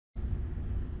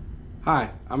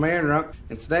Hi, I'm Aaron,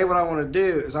 and today what I want to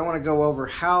do is I want to go over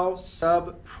how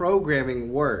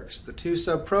sub-programming works. The two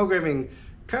sub-programming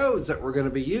codes that we're going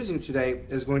to be using today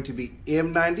is going to be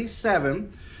M97,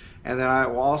 and then I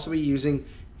will also be using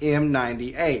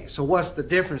M98. So what's the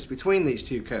difference between these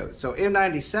two codes? So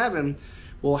M97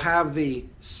 will have the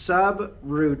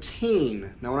subroutine.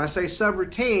 Now when I say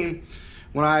subroutine,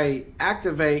 when I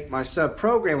activate my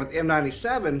sub-program with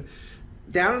M97,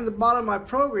 down in the bottom of my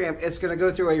program, it's going to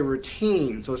go through a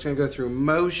routine. So it's going to go through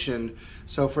motion.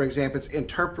 So for example, it's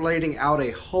interpolating out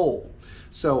a hole.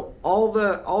 So all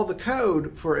the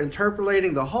code for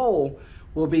interpolating the hole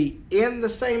will be in the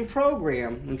same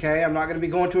program. Okay, I'm not going to be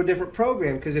going to a different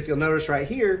program, because if you'll notice right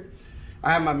here,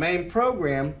 I have my main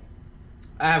program.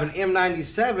 I have an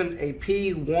M97, a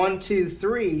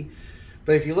P123,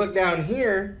 but if you look down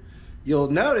here,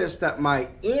 you'll notice that my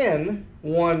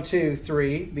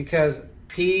N123, because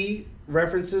P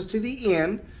references to the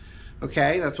N,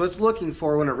 okay, that's what it's looking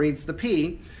for when it reads the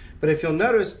P, but if you'll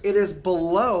notice, it is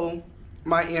below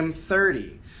my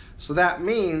M30. So that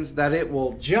means that it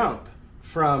will jump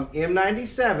from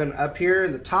M97 up here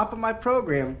in the top of my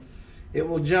program. It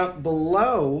will jump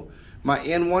below my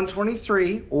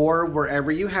N123, or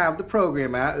wherever you have the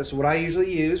program at. This is what I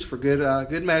usually use for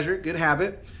good measure, good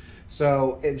habit.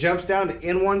 So it jumps down to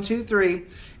N123,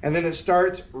 and then it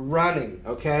starts running,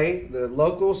 okay? The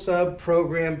local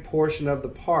sub-program portion of the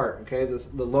part, okay?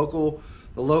 The local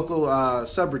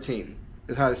subroutine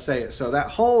is how to say it. So that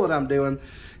hole that I'm doing,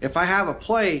 if I have a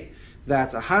plate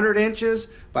that's 100 inches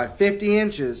by 50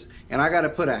 inches, and I got to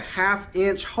put a ½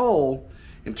 inch hole,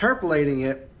 interpolating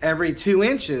it every 2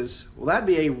 inches, well, that'd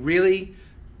be a really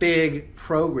big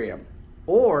program.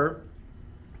 Or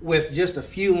with just a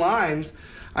few lines,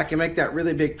 I can make that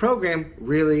really big program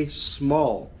really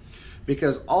small,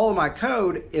 because all of my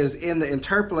code is in the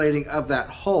interpolating of that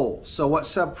hole. So what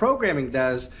sub-programming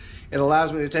does, it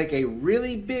allows me to take a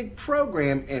really big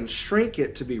program and shrink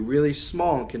it to be really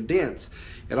small and condense.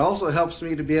 It also helps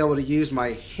me to be able to use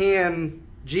my hand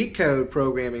G-code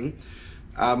programming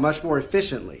much more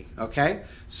efficiently, okay?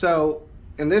 So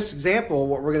in this example,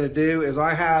 what we're going to do is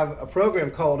I have a program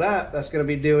called up that's going to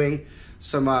be doing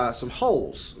some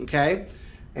holes, okay?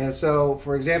 And so,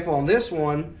 for example, on this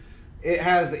one, it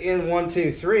has the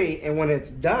N123, and when it's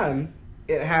done,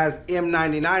 it has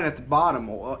M99 at the bottom.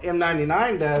 What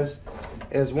M99 does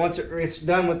is once it's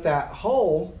done with that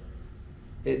hole,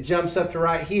 it jumps up to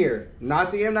right here.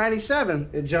 Not the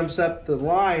M97, it jumps up the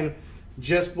line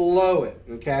just below it,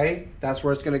 okay? That's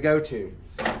where it's going to go to.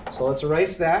 So let's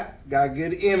erase that. Got a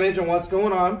good image on what's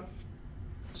going on.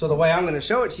 So the way I'm going to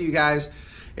show it to you guys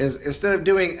is, instead of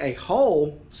doing a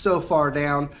hole so far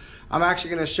down, I'm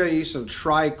actually going to show you some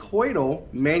tricoidal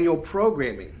manual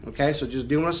programming, okay? So just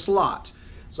doing a slot.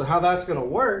 So how that's going to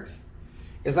work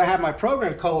is I have my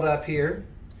program called up here,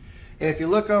 and if you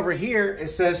look over here, it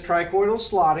says tricoidal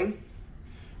slotting.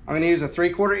 I'm going to use a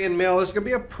 3/4 end mill. This is going to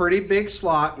be a pretty big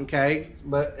slot, okay?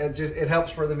 But it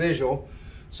helps for the visual.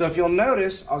 So if you'll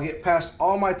notice, I'll get past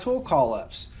all my tool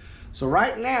call-ups. So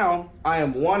right now, I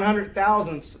am 100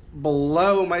 thousandths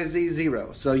below my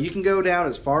Z0. So you can go down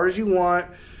as far as you want,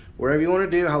 wherever you want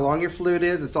to do, how long your fluid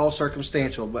is, it's all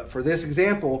circumstantial. But for this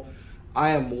example,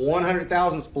 I am 100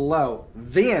 thousandths below.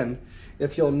 Then,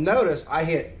 if you'll notice, I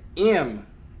hit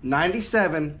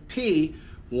M97,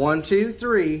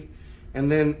 P123,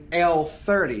 and then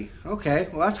L30. Okay,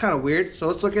 well that's kind of weird. So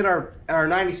let's look at our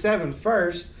 97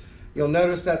 first. You'll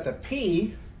notice that the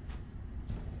P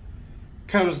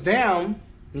comes down,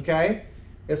 okay?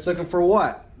 It's looking for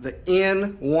what? The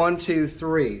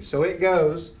N123. So it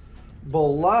goes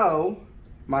below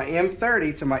my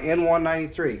M30 to my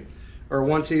N193, or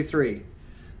 123.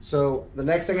 So the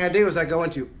next thing I do is I go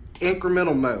into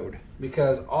incremental mode,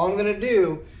 because all I'm going to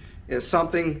do is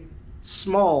something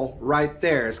small right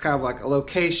there. It's kind of like a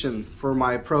location for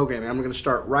my programming. I'm going to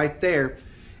start right there,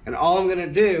 and all I'm going to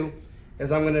do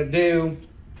is I'm going to do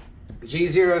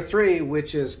G03,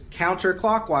 which is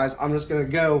counterclockwise. I'm just going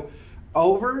to go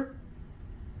over,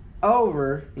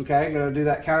 okay? I'm going to do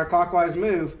that counterclockwise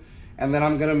move, and then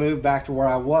I'm going to move back to where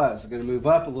I was. I'm going to move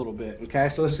up a little bit, okay?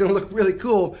 So it's going to look really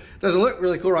cool. It doesn't look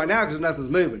really cool right now because nothing's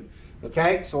moving,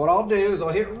 okay? So what I'll do is I'll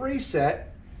hit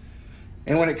reset,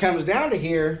 and when it comes down to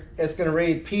here, it's going to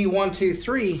read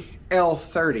P123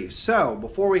 L30. So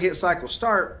before we hit cycle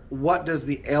start, what does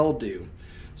the L do?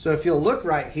 So if you'll look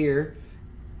right here,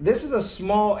 this is a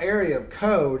small area of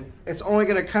code. It's only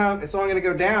going to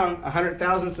go down 100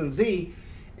 thousandths in Z,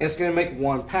 and it's going to make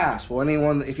one pass. Well,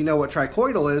 anyone, if you know what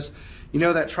tricoidal is, you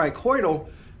know that tricoidal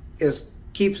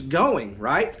keeps going,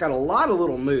 right? It's got a lot of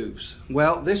little moves.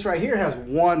 Well, this right here has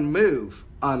one move,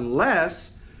 unless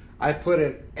I put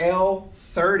an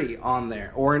L30 on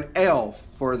there, or an L,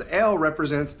 for the L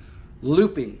represents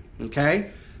looping,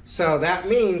 okay? So that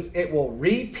means it will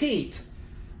repeat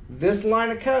this line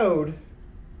of code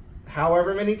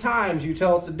however many times you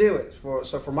tell it to do it.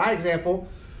 So for my example,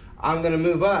 I'm going to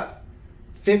move up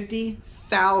 50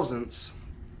 thousandths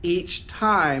each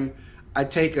time I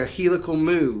take a helical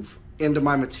move into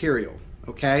my material,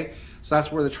 okay? So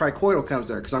that's where the tricoidal comes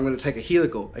there, because I'm going to take a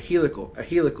helical, a helical, a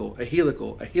helical, a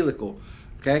helical, a helical,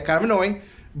 okay? Kind of annoying,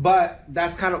 but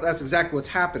that's exactly what's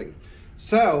happening.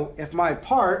 So if my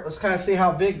part, let's kind of see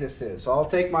how big this is. So I'll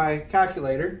take my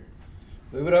calculator,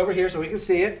 move it over here so we can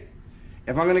see it.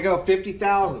 If I'm going to go 50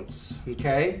 thousandths,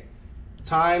 okay,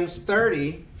 times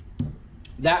 30,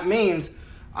 that means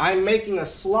I'm making a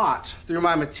slot through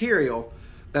my material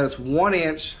that is 1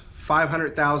 inch,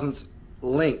 500 thousandths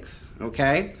length,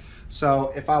 okay?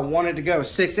 So if I wanted to go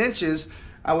 6 inches,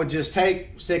 I would just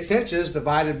take 6 inches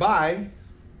divided by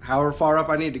however far up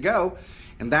I need to go,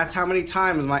 and that's how many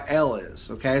times my L is,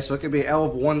 okay? So it could be L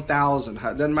of 1,000, it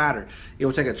doesn't matter. It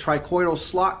will take a tricoidal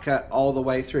slot cut all the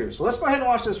way through. So let's go ahead and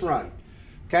watch this run,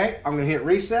 okay? I'm gonna hit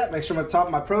reset, make sure I'm at the top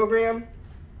of my program,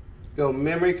 go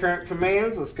memory current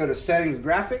commands, let's go to settings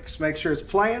graphics, make sure it's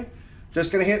playing.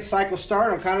 Just gonna hit cycle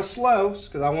start. I'm kind of slow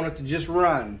because I want it to just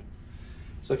run.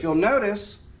 So if you'll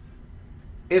notice,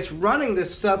 it's running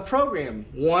this sub program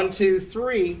 1, 2,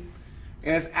 3,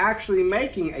 and it's actually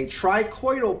making a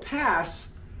tricoidal pass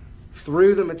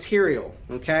through the material,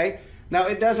 okay? Now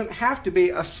it doesn't have to be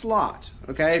a slot,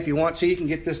 okay? If you want to, you can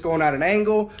get this going at an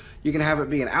angle. You can have it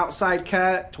be an outside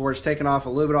cut to where it's taking off a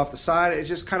little bit off the side. It's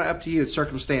just kind of up to you, it's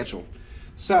circumstantial.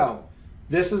 So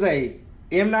this is a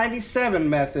M97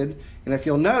 method, and if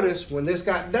you'll notice, when this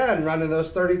got done running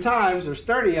those 30 times, there's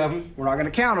 30 of them, we're not going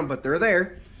to count them, but they're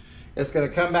there. It's going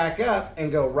to come back up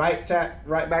and go right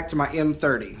back to my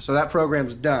M30. So that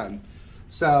program's done.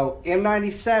 So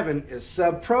M97 is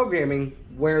sub-programming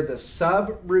where the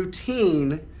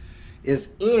sub-routine is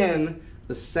in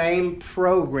the same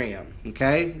program,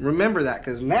 okay? Remember that,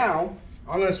 because now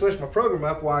I'm going to switch my program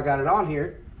up while I got it on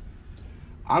here.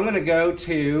 I'm going to go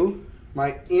to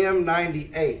my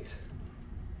M98.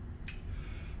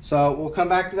 So we'll come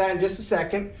back to that in just a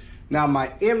second. Now my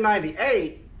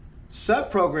M98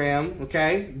 subprogram,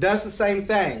 okay, does the same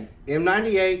thing.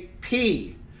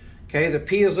 M98P, okay, the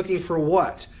P is looking for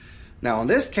what? Now in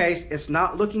this case, it's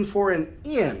not looking for an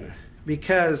N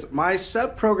because my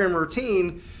subprogram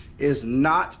routine is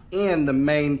not in the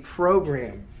main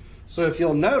program. So if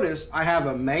you'll notice, I have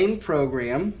a main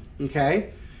program,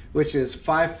 okay, which is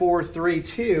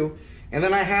 5432, and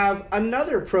then I have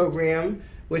another program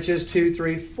which is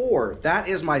 234. That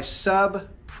is my sub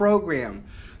program.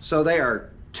 So they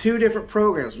are two different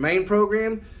programs, main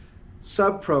program,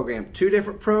 sub program, two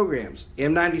different programs.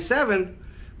 M97,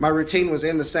 my routine was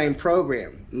in the same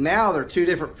program. Now they're two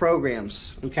different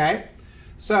programs, okay?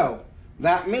 So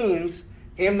that means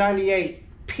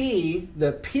M98P,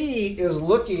 the P is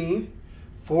looking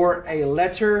for a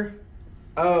letter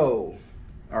O,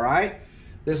 all right?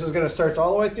 This is going to search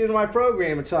all the way through to my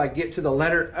program until I get to the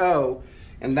letter O,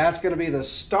 and that's going to be the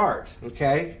start,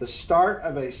 okay? The start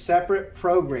of a separate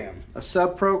program, a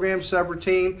sub-program,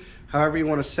 subroutine, however you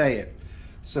want to say it.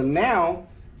 So now,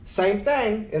 same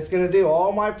thing, it's going to do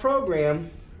all my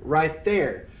program right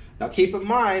there. Now keep in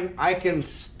mind, I can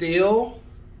still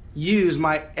use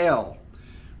my L.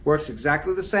 Works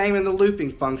exactly the same in the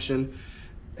looping function.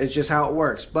 It's just how it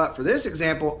works. But for this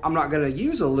example, I'm not going to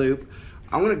use a loop.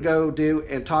 I'm going to go do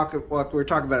and talk what we were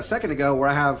talking about a second ago, where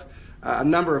I have a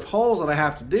number of holes that I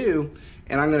have to do,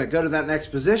 and I'm going to go to that next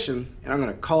position and I'm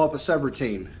going to call up a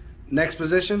subroutine. Next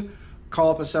position, call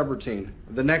up a subroutine.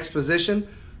 The next position,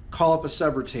 call up a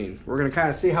subroutine. We're going to kind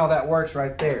of see how that works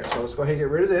right there. So let's go ahead and get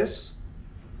rid of this.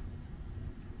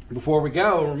 Before we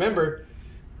go, remember,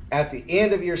 at the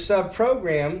end of your sub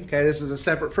program, okay, this is a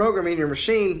separate program in your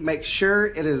machine, make sure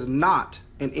it is not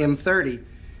an M30.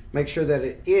 Make sure that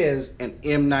it is an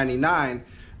M99.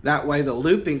 That way the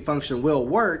looping function will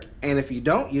work, and if you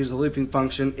don't use the looping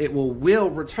function, it will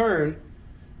return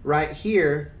right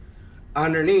here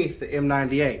underneath the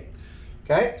M98.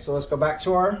 Okay, so let's go back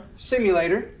to our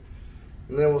simulator,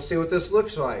 and then we'll see what this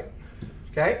looks like.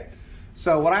 Okay,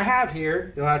 so what I have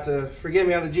here, you'll have to forgive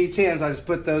me on the G10s, I just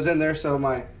put those in there so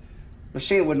my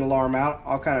machine wouldn't alarm out.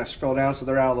 I'll kind of scroll down so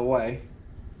they're out of the way.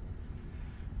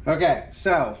 Okay,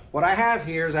 so what I have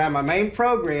here is I have my main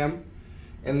program,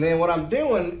 and then what I'm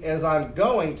doing is I'm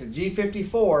going to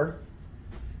G54,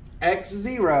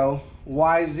 X0,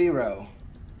 Y0.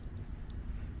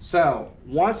 So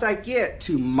once I get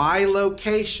to my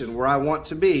location where I want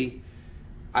to be,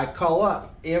 I call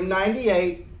up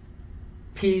M98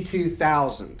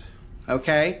 P2000.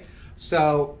 Okay,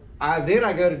 so then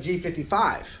I go to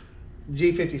G55,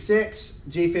 G56,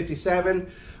 G57.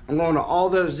 I'm going to all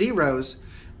those zeros.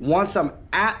 Once I'm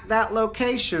at that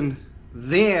location,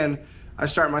 then I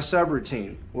start my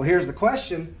subroutine. Well, here's the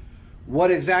question.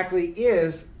 What exactly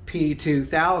is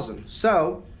P2000?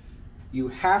 So you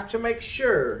have to make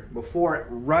sure before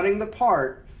running the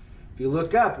part, if you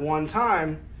look up one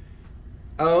time,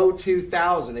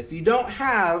 O2000. If you don't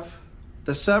have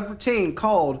the subroutine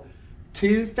called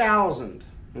 2000,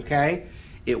 okay,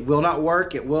 it will not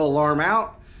work. It will alarm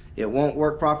out. It won't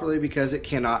work properly because it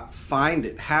cannot find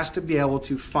it. It has to be able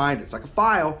to find it. It's like a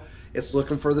file. It's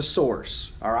looking for the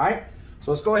source. All right,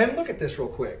 so let's go ahead and look at this real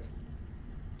quick.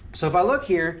 So if I look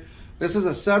here, this is a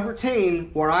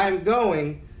subroutine where I am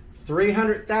going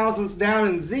 300 thousandths down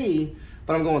in Z,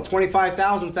 but I'm going 25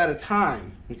 thousandths at a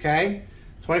time, okay?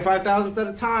 25 thousandths at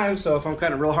a time. So if I'm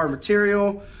cutting real hard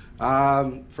material,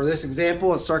 for this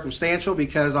example, it's circumstantial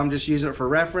because I'm just using it for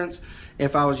reference.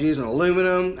 If I was using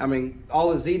aluminum, I mean,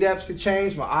 all the Z depths could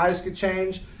change, my eyes could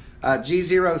change.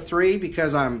 G03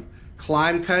 because I'm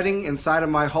climb cutting inside of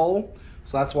my hole.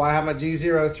 So that's why I have my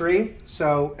G03.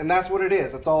 So, and that's what it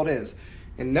is. That's all it is.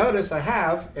 And notice I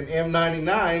have an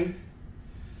M99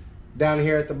 down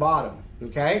here at the bottom.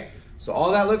 Okay. So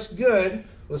all that looks good.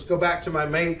 Let's go back to my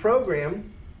main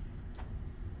program.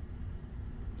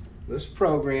 This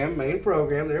program, main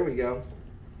program, there we go.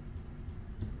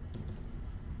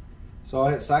 So I'll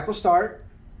hit cycle start.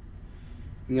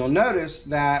 And you'll notice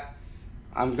that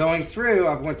I'm going through,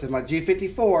 I've went to my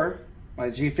G54, my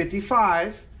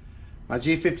G55, my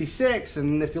G56,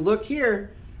 and if you look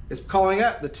here, it's calling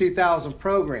up the 2000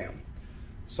 program.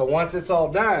 So once it's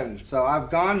all done, so I've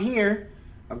gone here,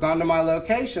 I've gone to my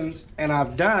locations, and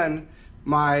I've done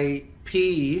my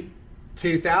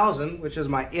P2000, which is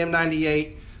my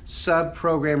M98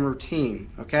 sub-program routine,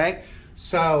 okay?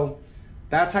 So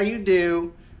that's how you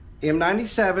do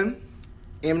M97,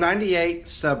 M98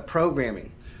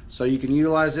 sub-programming. So you can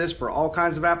utilize this for all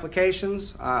kinds of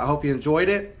applications. I hope you enjoyed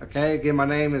it. Okay, again, my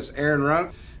name is Aaron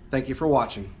Runk. Thank you for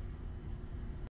watching.